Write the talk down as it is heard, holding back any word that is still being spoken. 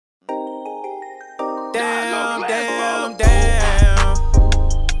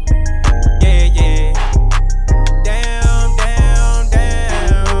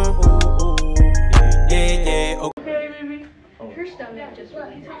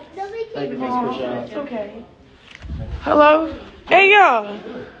Thank you, Miss Chrisean. It's okay. Hello? Hey, y'all.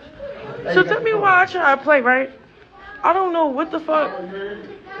 So tell me why I try to play, right? I don't know what the fuck.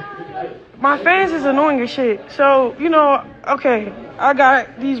 My fans is annoying as shit. So, you know, okay, I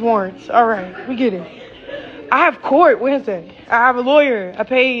got these warrants. All right, we get it. I have court Wednesday. I have a lawyer I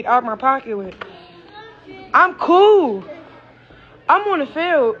paid out my pocket with. I'm cool. I'm on the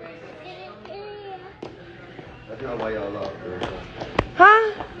field. That's not why y'all lost, bro.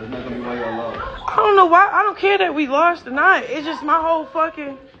 Huh? That's not gonna be why y'all lost. I don't know why. I don't care that we lost or not. It's just my whole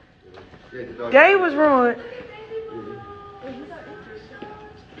fucking day was ruined.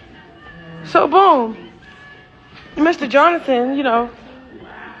 So boom, Mr. Jonathan, you know,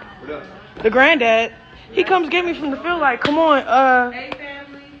 the granddad, he comes get me from the field like, come on,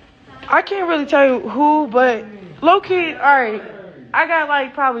 I can't really tell you who, but low key, all right, I got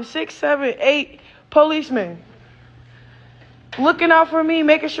like probably 6, 7, 8 policemen looking out for me,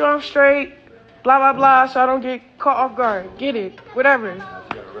 making sure I'm straight, blah, blah, blah, so I don't get caught off guard. Get it? Whatever.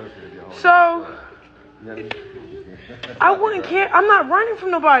 So I wouldn't care. I'm not running from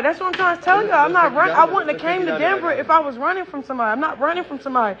nobody. That's what I'm trying to tell y'all. I'm not running. I wouldn't have came to Denver if I was running from somebody. I'm not running from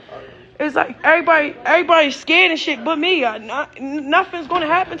somebody. It's like everybody's scared and shit but me. Nothing's going to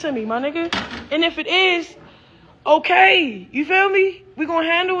happen to me, my nigga. And if it is, okay. You feel me? We going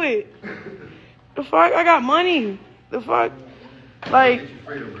to handle it. The fuck? I got money. The fuck? Like,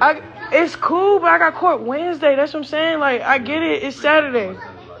 it's cool, but I got court Wednesday. That's what I'm saying. Like, I get it. It's Saturday.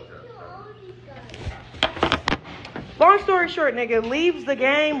 Long story short, nigga, leaves the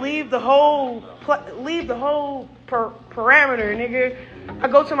game, leave the whole parameter, nigga. I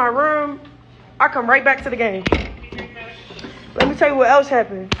go to my room, I come right back to the game. Let me tell you what else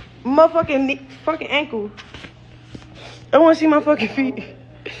happened. Fucking ankle. I want to see my fucking feet.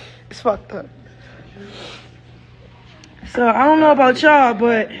 It's fucked up. So I don't know about y'all,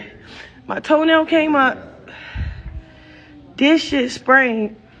 but my toenail came up. This shit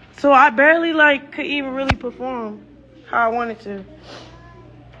sprained, so I barely could even really perform how I wanted to.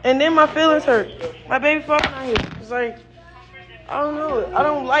 And then my feelings hurt. My baby father not here. It's like, I don't know.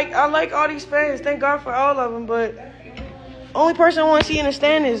 I like all these fans. Thank God for all of them, but only person I want to see in the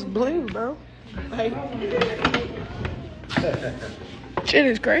stand is Blue, bro. Like, shit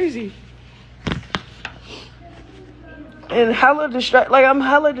is crazy. And I'm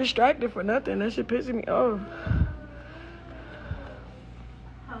hella distracted for nothing. That shit pissing me off.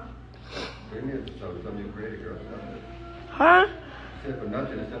 Huh?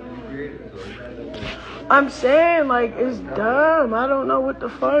 I'm saying, like, it's dumb. I don't know what the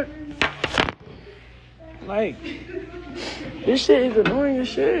fuck. Like, this shit is annoying as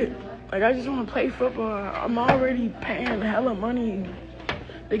shit. Like, I just want to play football. I'm already paying hella money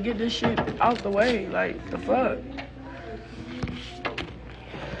to get this shit out the way. Like, the fuck?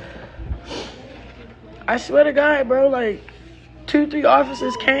 I swear to God, bro, like, 2, 3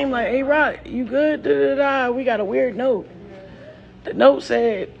 officers came like, hey, Rock, you good? Da-da-da. We got a weird note. The note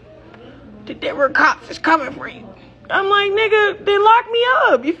said, the Denver cops is coming for you. I'm like, nigga, then lock me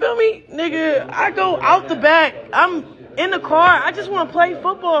up. You feel me? Nigga, I go out the back. I'm in the car. I just want to play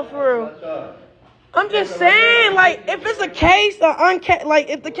football for real. I'm just saying, like, if it's a case,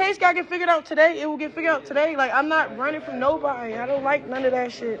 if the case got to get figured out today, it will get figured out today. Like, I'm not running from nobody. I don't like none of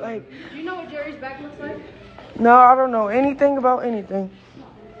that shit. Like, do you know what Jerry's back looks like? No, I don't know anything about anything.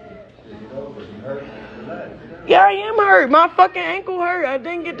 Yeah, I am hurt. My fucking ankle hurt. I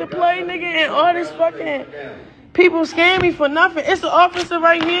didn't get to play, nigga, and all this fucking people scam me for nothing. It's the officer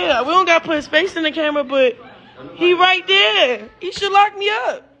right here. We don't got to put his face in the camera, but he right there. He should lock me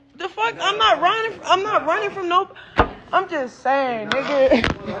up. The fuck? I'm not running from no. I'm just saying, nigga.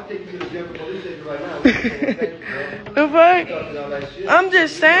 The fuck? I'm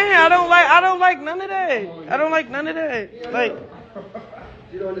just saying. I don't like none of that. I don't like none of that. Like.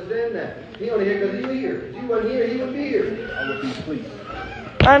 You don't understand that. He only here because you here. If you wasn't here, he wouldn't be here. I would be pleased.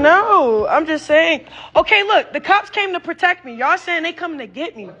 I know. I'm just saying. Okay, look. The cops came to protect me. Y'all saying they coming to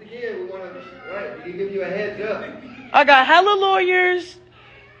get me. Once again, we want to, right, we give you a heads up. I got hella lawyers.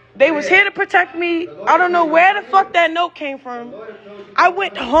 They was here to protect me. I don't know where the fuck that note came from. I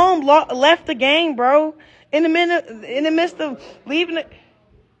went home, left the game, bro. In the midst of leaving it.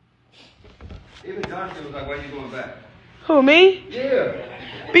 Even Johnson was like, why are you going back? Who, me? Yeah.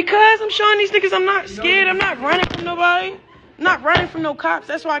 Because I'm showing these niggas I'm not scared. I'm not running from nobody. I'm not running from no cops.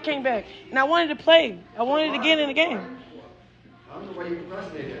 That's why I came back. And I wanted to play. I wanted to get in the game. I don't know why you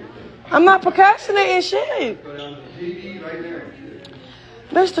procrastinating. I'm not procrastinating shit. Go down to GD right there.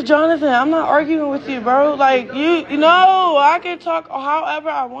 Mr. Jonathan, I'm not arguing with you, bro. Like, you know, I can talk however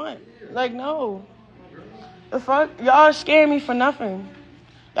I want. Like, no. The fuck? Y'all scared me for nothing.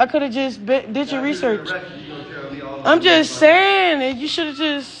 I could have just did your research. I'm just saying that you should have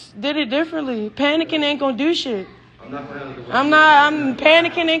just did it differently. Panicking ain't gonna do shit. I'm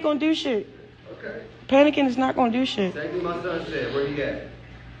panicking ain't gonna do shit. Okay. Panicking is not gonna do shit. Same thing my son said. Where you at?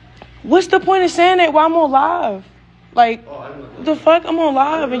 What's the point of saying that while I'm on live? Like, Oh, what the fuck? I'm on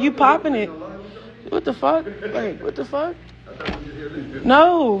live and you popping it. What the fuck? Like, what the fuck?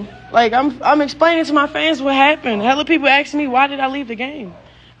 No. Like, I'm explaining to my fans what happened. Hella people asking me, why did I leave the game?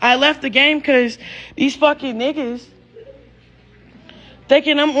 I left the game because these fucking niggas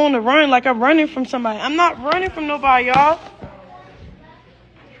thinking I'm on the run like I'm running from somebody. I'm not running from nobody, y'all.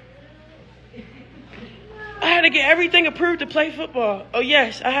 I had to get everything approved to play football. Oh,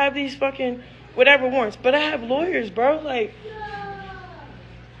 yes, I have these fucking whatever warrants. But I have lawyers, bro. Like,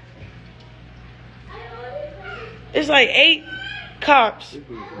 it's like 8 cops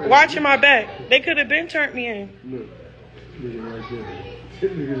watching my back. They could have been turned me in. Look right there.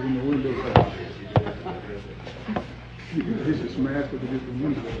 Hit niggas in the window. They just smashed up against the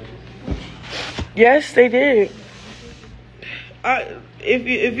window. Yes, they did.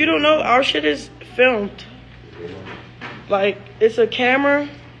 If you don't know, our shit is filmed. Like, it's a camera.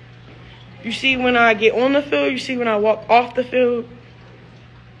 You see when I get on the field. You see when I walk off the field.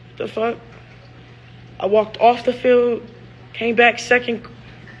 The fuck? I walked off the field, came back second,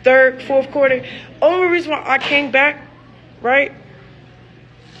 third, fourth quarter. Only reason why I came back, right?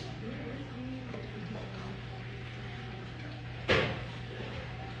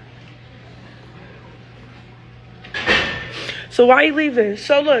 So why you leave this?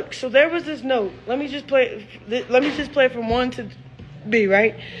 So look, so there was this note. Let me just play it from 1 to B,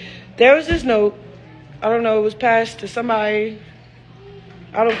 right? There was this note. I don't know, it was passed to somebody.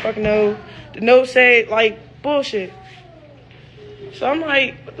 I don't fucking know. The note said like bullshit. So I'm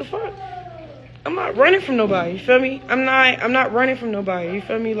like, what the fuck? I'm not running from nobody, you feel me? I'm not running from nobody, you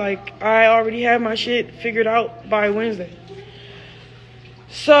feel me? Like, I already have my shit figured out by Wednesday.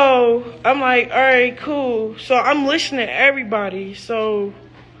 So I'm like, all right, cool. So I'm listening to everybody. So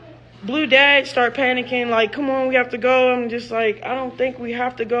Blue Dad start panicking, like, come on, we have to go. I'm just like, I don't think we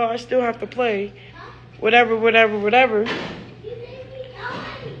have to go. I still have to play. Whatever.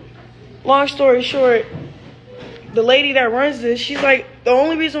 Long story short, the lady that runs this, she's like, the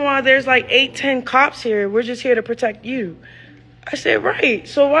only reason why there's like 8-10 cops here, we're just here to protect you. I said, right.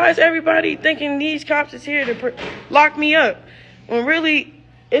 So why is everybody thinking these cops is here to lock me up? When really,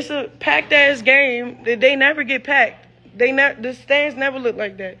 it's a packed-ass game that they never get packed. The stands never look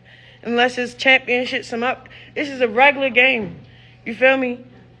like that. Unless it's championship, this is a regular game. You feel me?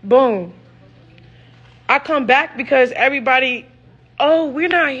 Boom. I come back because everybody, oh, we're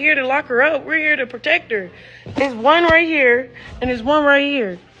not here to lock her up. We're here to protect her. There's one right here, and there's one right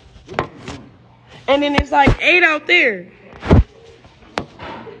here. And then it's like 8 out there.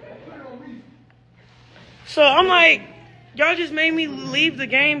 So I'm like, y'all just made me leave the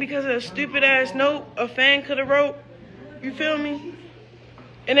game because of a stupid-ass note a fan could have wrote. You feel me?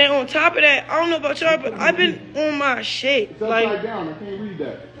 And then on top of that, I don't know about y'all, but I've been on my shit. It's upside down. I can't read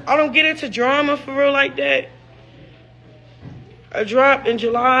that. I don't get into drama for real like that. I dropped in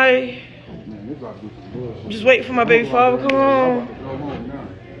July. Man, this about to be some bullshit. Just waiting for my baby father to come I'm about home. to go home now.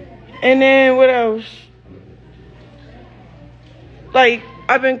 And then what else? Like,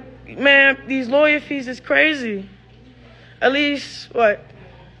 man, these lawyer fees is crazy. At least, what,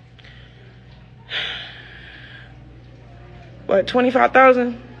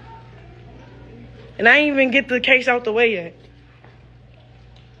 25,000? And I ain't even get the case out the way yet.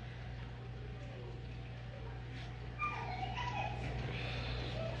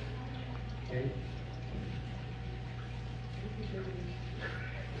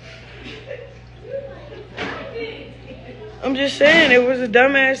 I'm just saying, it was a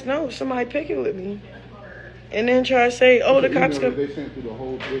dumbass note. Somebody pick it with me. And then try to say, oh, the cops come. They sent to the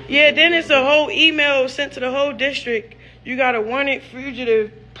whole district. Yeah, then it's a whole email sent to the whole district. You got a wanted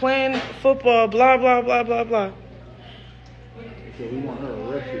fugitive playing football, blah, blah, blah, blah, blah. So we want her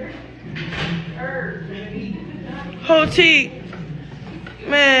arrested. Whole T.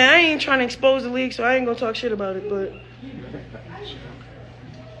 Man, I ain't trying to expose the league, so I ain't gonna talk shit about it, but.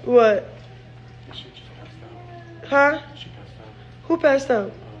 What? Huh? Who passed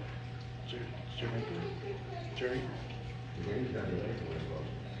out?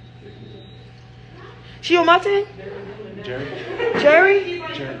 She on my team? Jerry?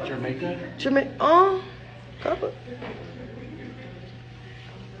 Jamaica? Oh, couple.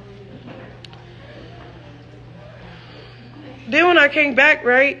 Then when I came back,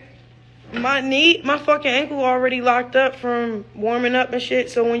 right? my fucking ankle already locked up from warming up and shit.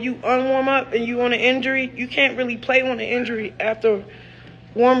 So when you unwarm up and you on an injury, you can't really play on an injury after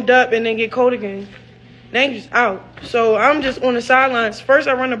warmed up and then get cold again. Then just out. So I'm just on the sidelines. First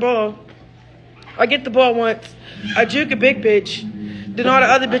I run the ball. I get the ball once. I juke a big bitch. Then all the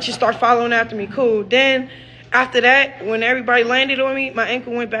other bitches start following after me. Cool. Then after that, when everybody landed on me, my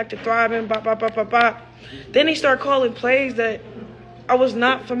ankle went back to thriving. Bop, bop, bop, bop, bop. Then they start calling plays that I was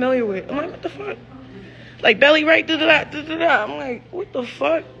not familiar with. I'm like, what the fuck? Like belly right, da-da-da. I'm like, what the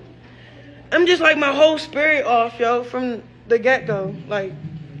fuck? I'm just like my whole spirit off, yo, from the get-go. Like,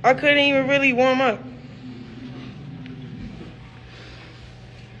 I couldn't even really warm up.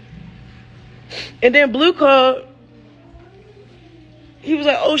 And then Blue called. He was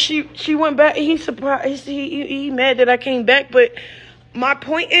like, oh, she went back. He's surprised. He mad that I came back. But my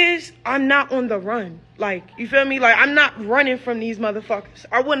point is, I'm not on the run. Like, you feel me? Like, I'm not running from these motherfuckers.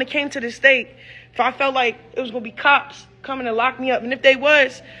 I wouldn't have came to the state if I felt like it was going to be cops coming to lock me up. And if they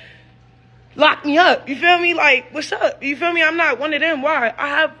was, lock me up. You feel me? Like, what's up? You feel me? I'm not one of them. Why? I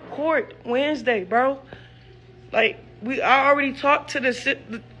have court Wednesday, bro. Like, I already talked to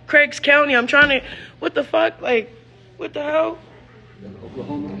the Craigs County. I'm trying to, what the fuck? Like, what the hell?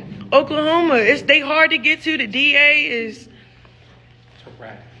 Oklahoma. They hard to get to. The DA is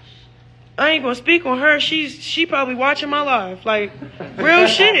trash. I ain't gonna speak on her. She probably watching my live. Like, real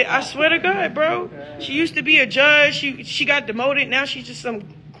shit. I swear to God, bro. She used to be a judge. She got demoted. Now she's just some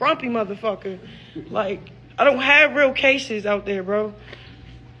grumpy motherfucker. Like, I don't have real cases out there, bro.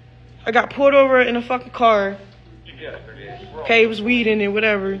 I got pulled over in a fucking car. Okay, it was weed in it,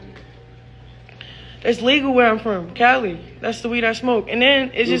 whatever. It's legal where I'm from, Cali. That's the weed I smoke. And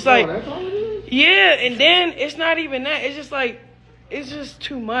then it's just like, yeah, and then it's not even that. It's just like, it's just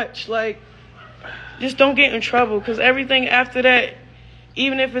too much. Like, just don't get in trouble, because everything after that,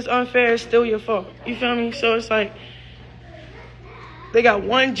 even if it's unfair, it's still your fault. You feel me? So it's like, they got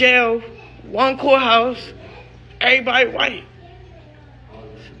one jail, one courthouse, everybody white.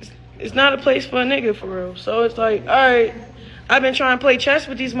 It's not a place for a nigga, for real. So it's like, all right, I've been trying to play chess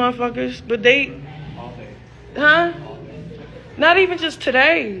with these motherfuckers, but they... Huh? Not even just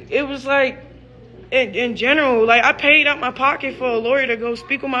today. It was like, in general, like, I paid out my pocket for a lawyer to go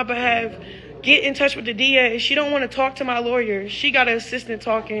speak on my behalf, get in touch with the DA. She don't want to talk to my lawyer. She got an assistant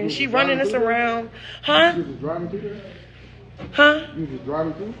talking. She running us around. Huh? You was driving through there? Huh? You was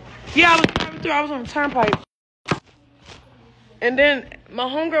driving through? Yeah, I was driving through. I was on the turnpike. And then my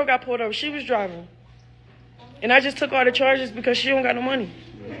homegirl got pulled over. She was driving. And I just took all the charges because she don't got no money.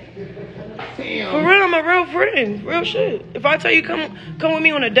 Damn. For real, I'm a real friend. Real shit. If I tell you come with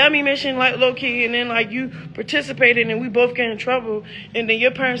me on a dummy mission, like low key, and then like you participated and we both get in trouble, and then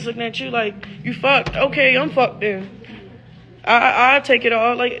your parents looking at you like you fucked. Okay, I'm fucked then. I'll take it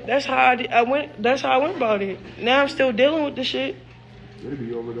all. Like that's how I went. That's how I went about it. Now I'm still dealing with the shit. It'll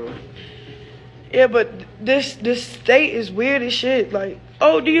be over though. Yeah, but this state is weird as shit. Like,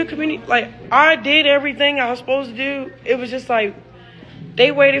 oh, do your community... Like, I did everything I was supposed to do. It was just like,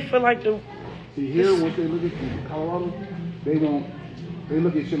 they waited for like the... See, here, once they look at Colorado, they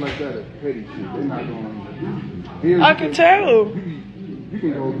look at shit like that as petty shit. They're not going to... Here, I can tell. You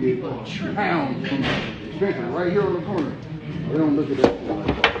can go get pounds from Spencer right here on the corner. They don't look at that shit like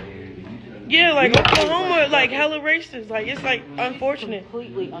that. Yeah, like Oklahoma, like hella racist. Like it's like unfortunate.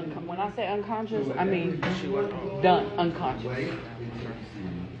 Completely when I say unconscious, I mean done unconscious.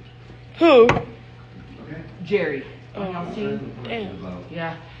 Who? Jerry. Y'all seen? Damn.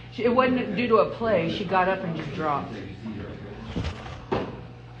 Yeah. It wasn't due to a play. She got up and just dropped.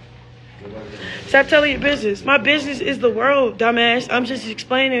 Stop telling your business. My business is the world, dumbass. I'm just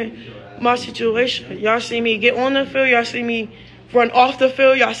explaining my situation. Y'all see me get on the field. Y'all see me run off the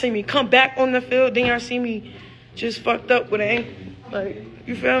field. Y'all see me come back on the field. Then y'all see me just fucked up with an ankle. Like,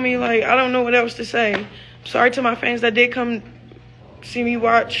 you feel me? Like, I don't know what else to say. I'm sorry to my fans that did come see me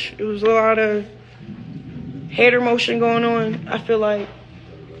watch. It was a lot of hater motion going on. I feel like,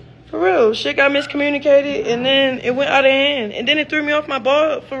 for real, shit got miscommunicated. And then it went out of hand. And then it threw me off my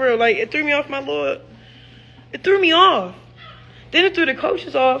ball, for real. Like, it threw me off my lord. It threw me off. Then it threw the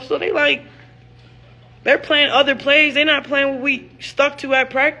coaches off. So they like... They're playing other plays. They're not playing what we stuck to at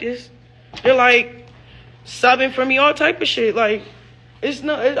practice. They're like subbing for me, all type of shit. Like,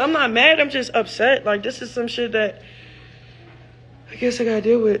 I'm not mad. I'm just upset. Like, this is some shit that I guess I gotta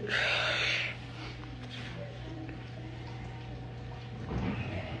deal with.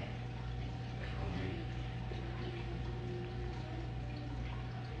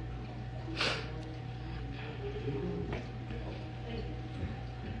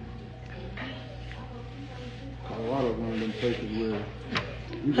 Colorado is one of them places where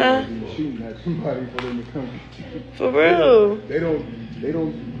You Huh? gotta be shooting at somebody for them to come get you. For real. They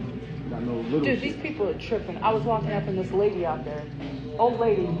don't, not no little Dude, shit. these people are tripping. I was walking up and this lady out there, old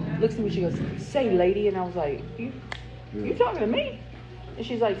lady, looks at me, she goes, say lady, and I was like, you talking to me? And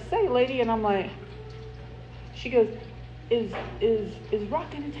she's like, say lady, and I'm like, she goes, is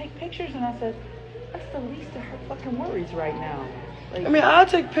Rock gonna take pictures? And I said, that's the least of her fucking worries right now. Like, I mean, I'll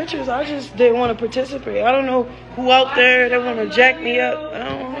take pictures. I just didn't want to participate. I don't know who out there that want to jack me up. I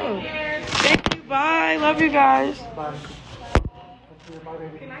don't know. Thank you. Bye. Love you guys. Can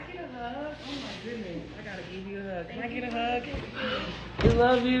I get a hug? Oh my goodness. I gotta give you a hug. Can I get a hug? We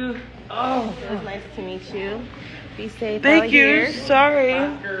love you. Oh. It was nice to meet you. Be safe. Thank out you. Here. Sorry.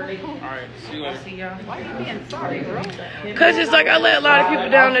 Alright, see you later. Why are you being sorry, bro? Cause it's like I let a lot of people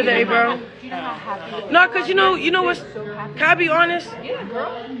down today, bro. No, cause you know what's. Can I be honest? yeah,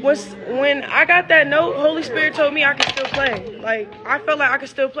 girl. When I got that note, Holy Spirit told me I could still play. Like I felt like I could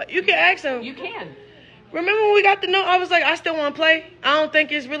still play. You can ask him. You can. Remember when we got the note? I was like, I still want to play. I don't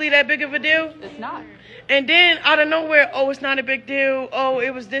think it's really that big of a deal. It's not. And then out of nowhere, oh, it's not a big deal. Oh,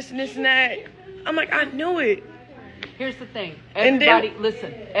 it was this and this and that. I'm like, I knew it. Here's the thing. And Everybody,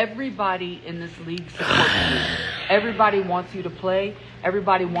 listen, everybody in this league supports you. Everybody wants you to play.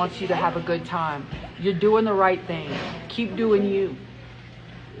 Everybody wants you to have a good time. You're doing the right thing. Keep doing you.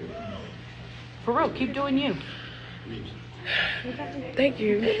 For real, keep doing you. Thank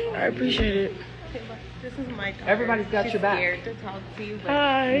you. I appreciate it. This is my car. Everybody's got She's your back. scared to talk to you, but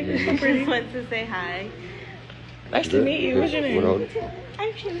Hi. You're so I pretty. just want to say hi. Nice to meet you. What's your name?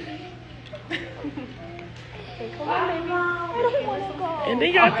 I'm Shindy. Come on, baby. I don't want to go. And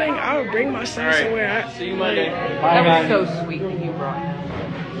then y'all think I would bring my son somewhere. See you Monday. That was so sweet that you brought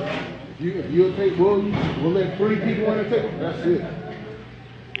him. You'll take, we'll let 3 people want to take it. That's it.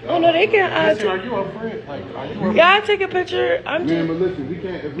 Oh no, they can't. Are you a friend? Like, are you a Yeah, I take a picture. I'm Man, just. but listen, we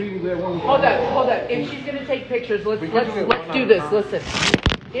can't, if we let one. Hold up. If she's gonna take pictures, let's do this. Listen.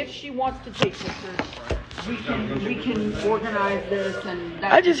 If she wants to take pictures, we can organize this and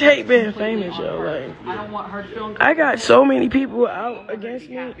that. I just hate being famous, yo. Like, I don't want her to feel I got so many people out against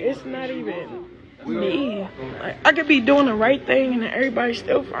me. It's not even me. Like, I could be doing the right thing and then everybody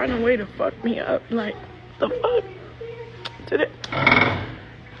still find a way to fuck me up. Like, the fuck?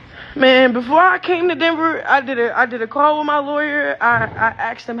 Man, before I came to Denver, I did a call with my lawyer. I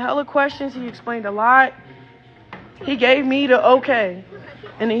asked him hella questions. He explained a lot. He gave me the okay.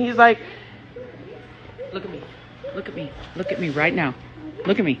 And then he's like, Look at me. Look at me. Look at me right now.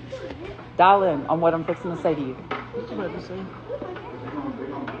 Look at me. Dial in on what I'm fixing to say to you.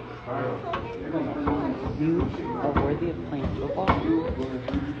 You are worthy of playing football.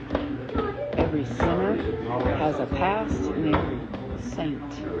 Every sinner has a past and every saint.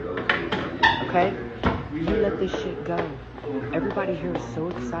 Okay? You let this shit go. Everybody here is so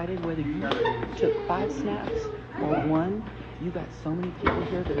excited whether you took 5 snaps or 1. You got so many people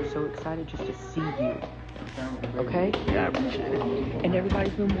here that are so excited just to see you. Okay? yeah, I appreciate it. And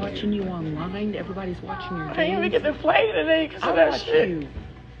everybody's been watching you online. Everybody's watching your I didn't even games. get to play today because I of that watched shit. you.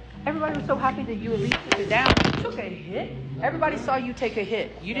 Everybody was so happy that you at least took it down. You took a hit. Everybody saw you take a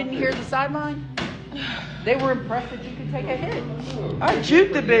hit. You didn't hear the sideline? They were impressed that you could take a hit. I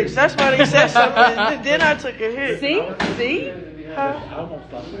juked the bitch. That's why they said something. Then I took a hit. See? Huh? I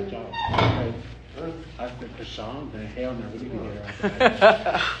almost lost my job. I said, Chrisean, the hell no, we need to get her out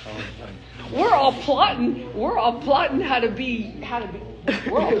there. We're all plotting how to be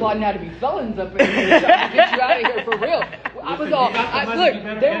felons up in here, trying to get you out of here for real. I was all, look,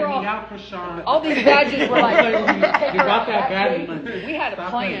 they were all these badges were like, you got that badge money. we had a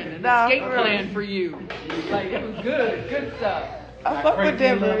plan, an Nah, escape for real. plan for you. Like, it was good stuff. I fuck with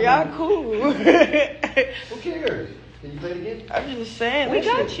Denver. Y'all cool. Who cares? Can you play it again? I'm just saying. We that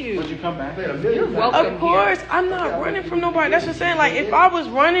got shit- you. Would you come back? Played a million You're times. welcome. Of course, I'm not running from nobody. That's what I'm saying. Like, if I was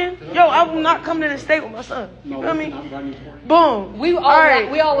running, yo, I will not come to the state with my son. You feel me? Boom. We all right.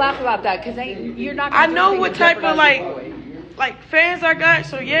 we all laugh about that because you're not. I gonna do know anything what to type of jeopardize your boy. like fans I got.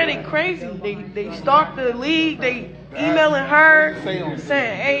 So yeah, they crazy. They stalk the league. They emailing her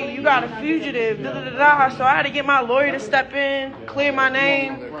saying, "Hey, you got a fugitive." Da, da, da, da. So I had to get my lawyer to step in, clear my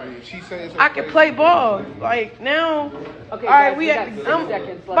name. I can play ball. Like now, Okay, all right, guys, we got 6 I'm seconds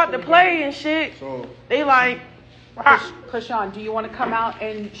left about in to the play and shit. They like, Chrisean, do you want to come out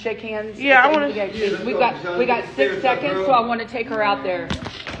and shake hands? Yeah, at I the wanna- end of the game? We got 6 seconds, so I want to take her out there.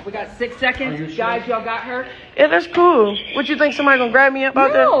 We got 6 seconds, guys. Y'all got her? yeah, that's cool. What you think? Somebody gonna grab me up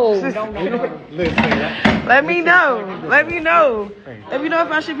out No. there? Listen, Let me know. Let me know. Let me know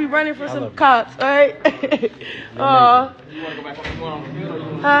if I should be running for some cops. All right. Huh?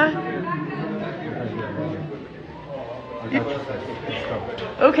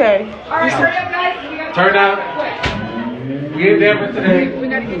 Okay. Turn out. We in Denver today. We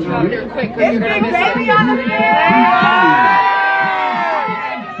gotta get you out there quick. It's big baby on the field.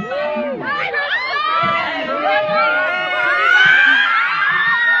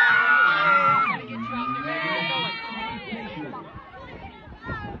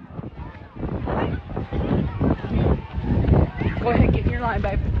 Go ahead, get in your line,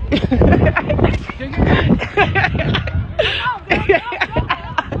 babe.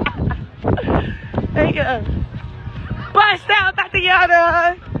 There you go. Bust out,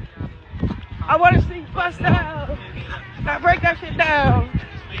 Tatiana. I want to see bust out. Now break that shit down.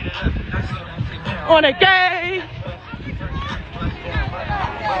 On a game.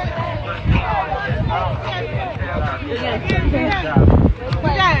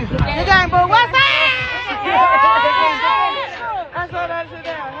 Good game, boo. What's up? I saw that shit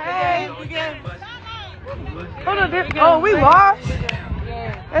down. Hey, good game. Hold on, oh, we lost?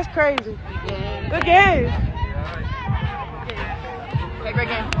 That's crazy. Good game. Hey, great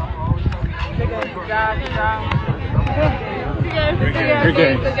game. Good game. Good job, good job. Good game. Good game, good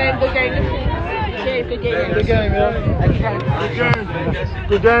game. Good game. Good game, man.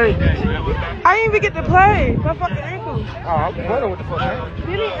 Good game. I didn't even get to play. My fucking ankle. Oh, I'm wondering what the fuck happened.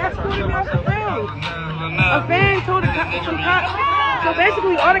 Then he escorted me off the field. A fan told some cops. So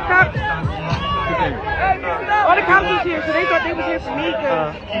basically, all the cops was here, so they thought they was here for me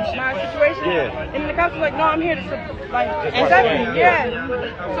because my situation. Yeah. And the cops was like, no, I'm here to accept me. Yeah.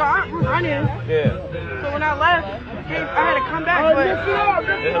 So I'm running. Yeah. So when I left, I had to come back, but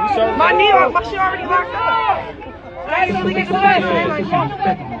my knee, my shit already locked up. So I didn't really get to play. So they like,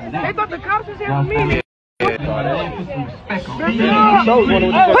 they thought the cops was here for me. Put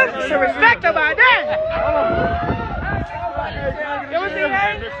some respect about that. You ever see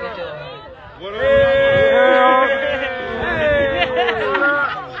that?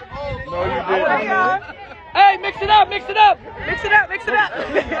 Hey, mix it up, mix it up. Mix it up, mix it up.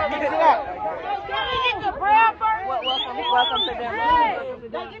 Mix it up. Welcome to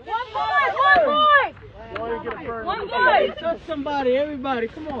One boy. Tell somebody, everybody,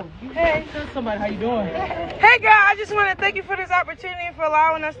 come on. Hey. Tell somebody how you doing. Hey, guys, I just want to thank you for this opportunity and for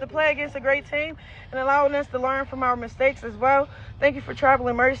allowing us to play against a great team and allowing us to learn from our mistakes as well. Thank you for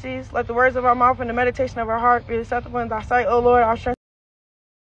traveling mercies. Let the words of our mouth and the meditation of our heart be acceptable in thy sight, O Lord, our strength.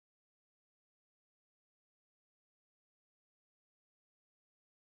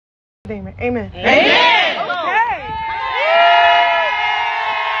 Amen. Amen. Amen. Okay.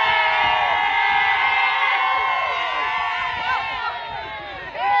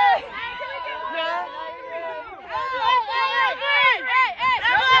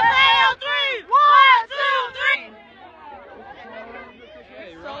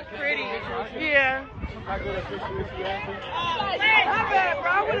 Yeah. My bad, bro.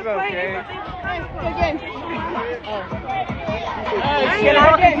 I would have played it. Good game.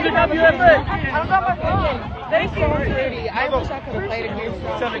 They so pretty. I wish I could have played against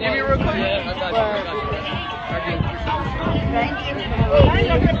them. Tell me, give me real quick. Thank you.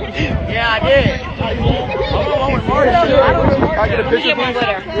 Yeah, I did. I get a picture, please.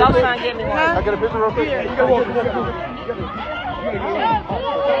 Huh? I get a picture real quick. Yeah. You got one.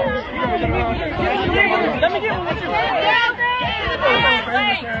 Let me get one with you.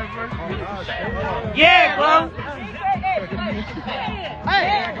 Yeah, bro. Hey,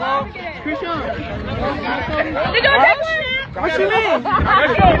 Chrisean. what you mean?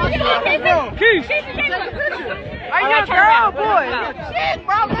 Keith. Are you a girl, boy? Shit,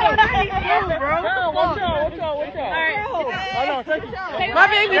 bro. Bro. Watch out. My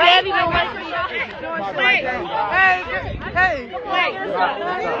baby daddy don't like me. Hey.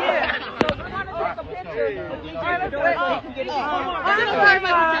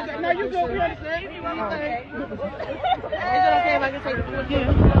 No, you go. We understand. Is it okay if I can take the food again?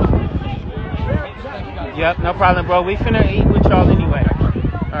 Yep, no problem, bro. We finna eat with y'all anyway.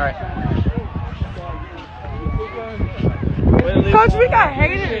 All right. Coach, we got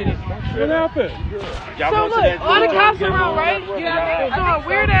hated. What happened? So look, all the cops around, right? Yeah. So a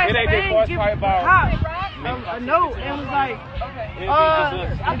weird ass thing give the cops a note and was like, they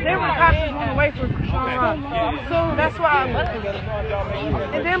were cops was on the way for Chrisean. So that's why I left.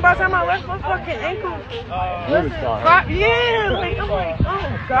 And then by the time I left, my fucking ankle. Yeah, like I'm like,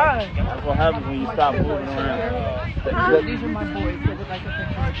 oh god. That's what happens when you stop moving around. These are my boys. They would like a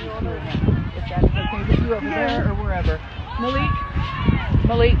picture with you and him. If that's okay with you over there or wherever.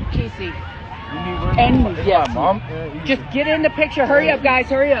 Malik, Casey. And yes, Mom. just get in the picture. Hurry up, guys.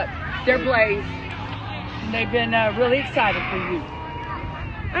 Hurry up. They're Blaze. They've been really excited for you.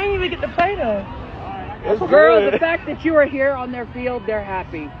 I didn't even get to play though. Girl, the fact that you are here on their field, they're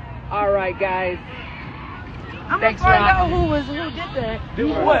happy. All right, guys. I'm Thanks, gonna find Rock. out who did that. Do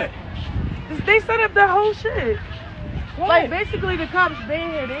what? They set up the whole shit. What? Like basically the cops been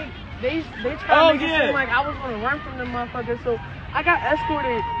here. They tried to make it seem like I was gonna run from them motherfuckers. So I got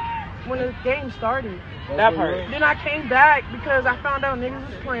escorted when the game started. That part. Then I came back because I found out niggas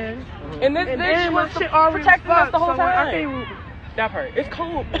was playing. And this And bitch then my was shit already protecting us fucked, the whole so I time. can't. That part. It's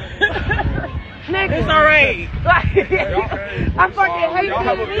cool. Nigga. It's alright. I fucking hate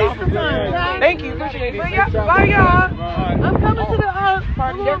these sometimes. Thank you. Appreciate it. But y'all, bye y'all. I'm coming to the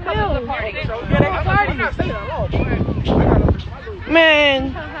Party. They're coming to the party.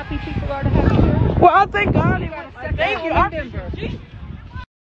 Man. How happy people are to have you here. Well, I thank God. Thank you.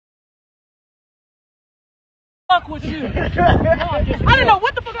 Fuck with you. I didn't know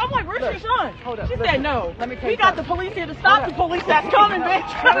what the fuck. I'm like, where's your son? Hold up. She said no. Let me tell We you got the police here to stop the police that's coming,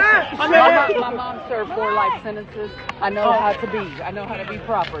 bitch. My mom served 4 life sentences. I know how to be. I know how to be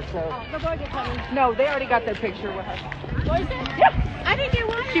proper. So. No, they already got their picture with her. What is it? Yeah. I didn't get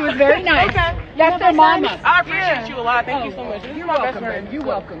one. She was very nice. Okay. That's their mama. I appreciate you a lot. Thank you so much. This is You're my best welcome, friend. babe. You're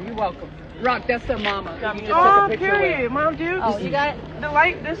welcome. You're welcome. Rock, that's their mama. You just took Oh, a picture period. with. Mom, dude. Oh, you got it? The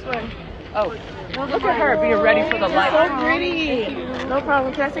light this way. Oh, look at her being ready for the light. So pretty. No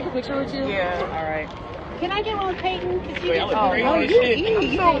problem. Can I take a picture with you? Yeah. All right. Can I get one with Peyton? Cause she I'm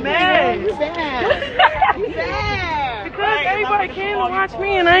so mad. You bad. You bad. Because everybody came to watch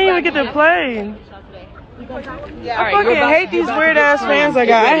me and I didn't even get to play. All I right, fucking hate these weird ass fans I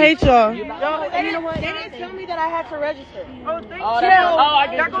got. I hate y'all. You know what? They didn't tell me that I had to register. Oh, thank you. I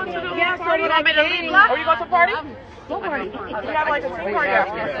get Y'all you. going to the Yeah, party? so when I came, Are you going to the party? what party? We have like a tea party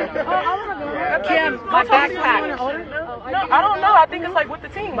after. Oh, I want to go. Kim, my backpack. No, I don't know. I think it's like with the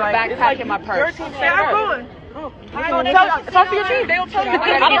team. My Like, it's backpack like and my Your purse. team Yeah, I'm going. Talk to your team. They'll tell you. I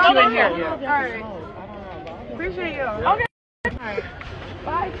gotta get you in here. Alright. Appreciate y'all. Okay.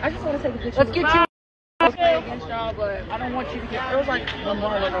 Bye. I just want to take a picture. Let's get you. Against y'all, but I don't want you to get. It was like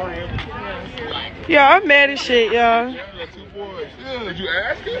Memorial on here. Yeah, I'm mad as shit, y'all. Did you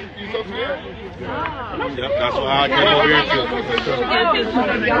ask him? You so scared? Yep, that's why I came over here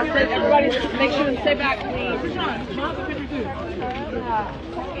too. Y'all said everybody make sure to stay back, please.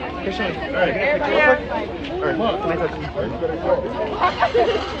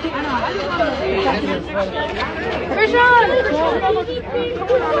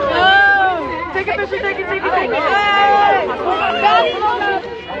 Take a picture, take it.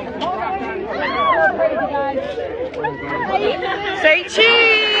 Say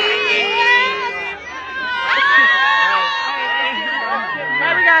cheese!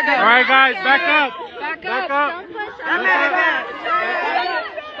 Where we gotta go? All right, guys, back up. Back Back up. up. I'm mad at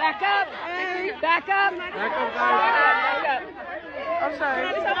Back up. Back up. Back up, guys. I'm sorry.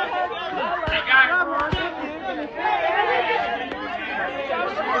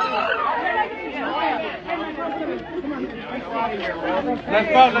 Let's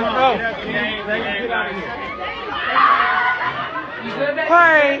go.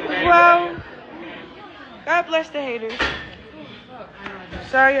 Alright, well, God bless the haters.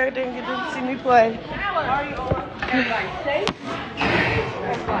 Sorry I didn't get to see me play.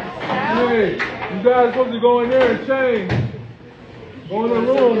 Hey, you guys supposed to go in there and change. Go in the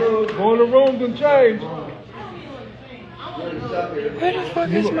room. Go in the rooms and change. Where the fuck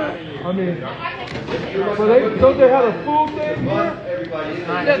is my... I mean, so they had a food thing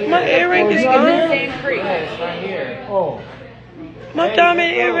here? My earring is gone. Right here. Oh. My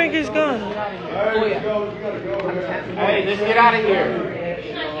diamond earring is gone. Hey, let's get out of here.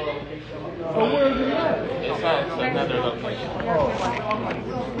 So where is it at? It's another location.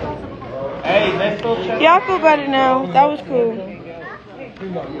 Hey, let's go check. Yeah, I feel better now. That was cool.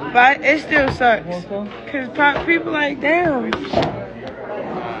 But it still sucks. Because people like, damn.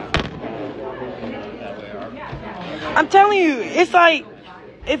 I'm telling you, it's like,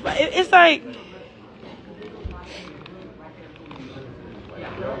 it's like,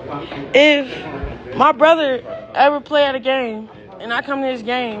 if my brother ever play at a game and I come to his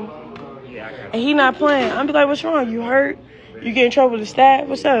game and he not playing, I'm be like, what's wrong? You hurt? You get in trouble with the staff?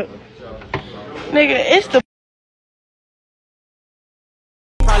 What's up? Nigga, it's the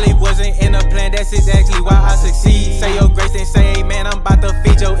probably wasn't in a plan, that's exactly why I succeed. Say your grace and say amen, I'm about to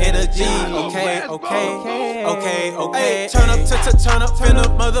feed your energy. Okay. Turn up, finna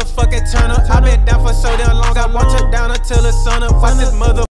motherfucking turn up. I've been down for so damn long, I won't turn down until the sun up. Watch this mother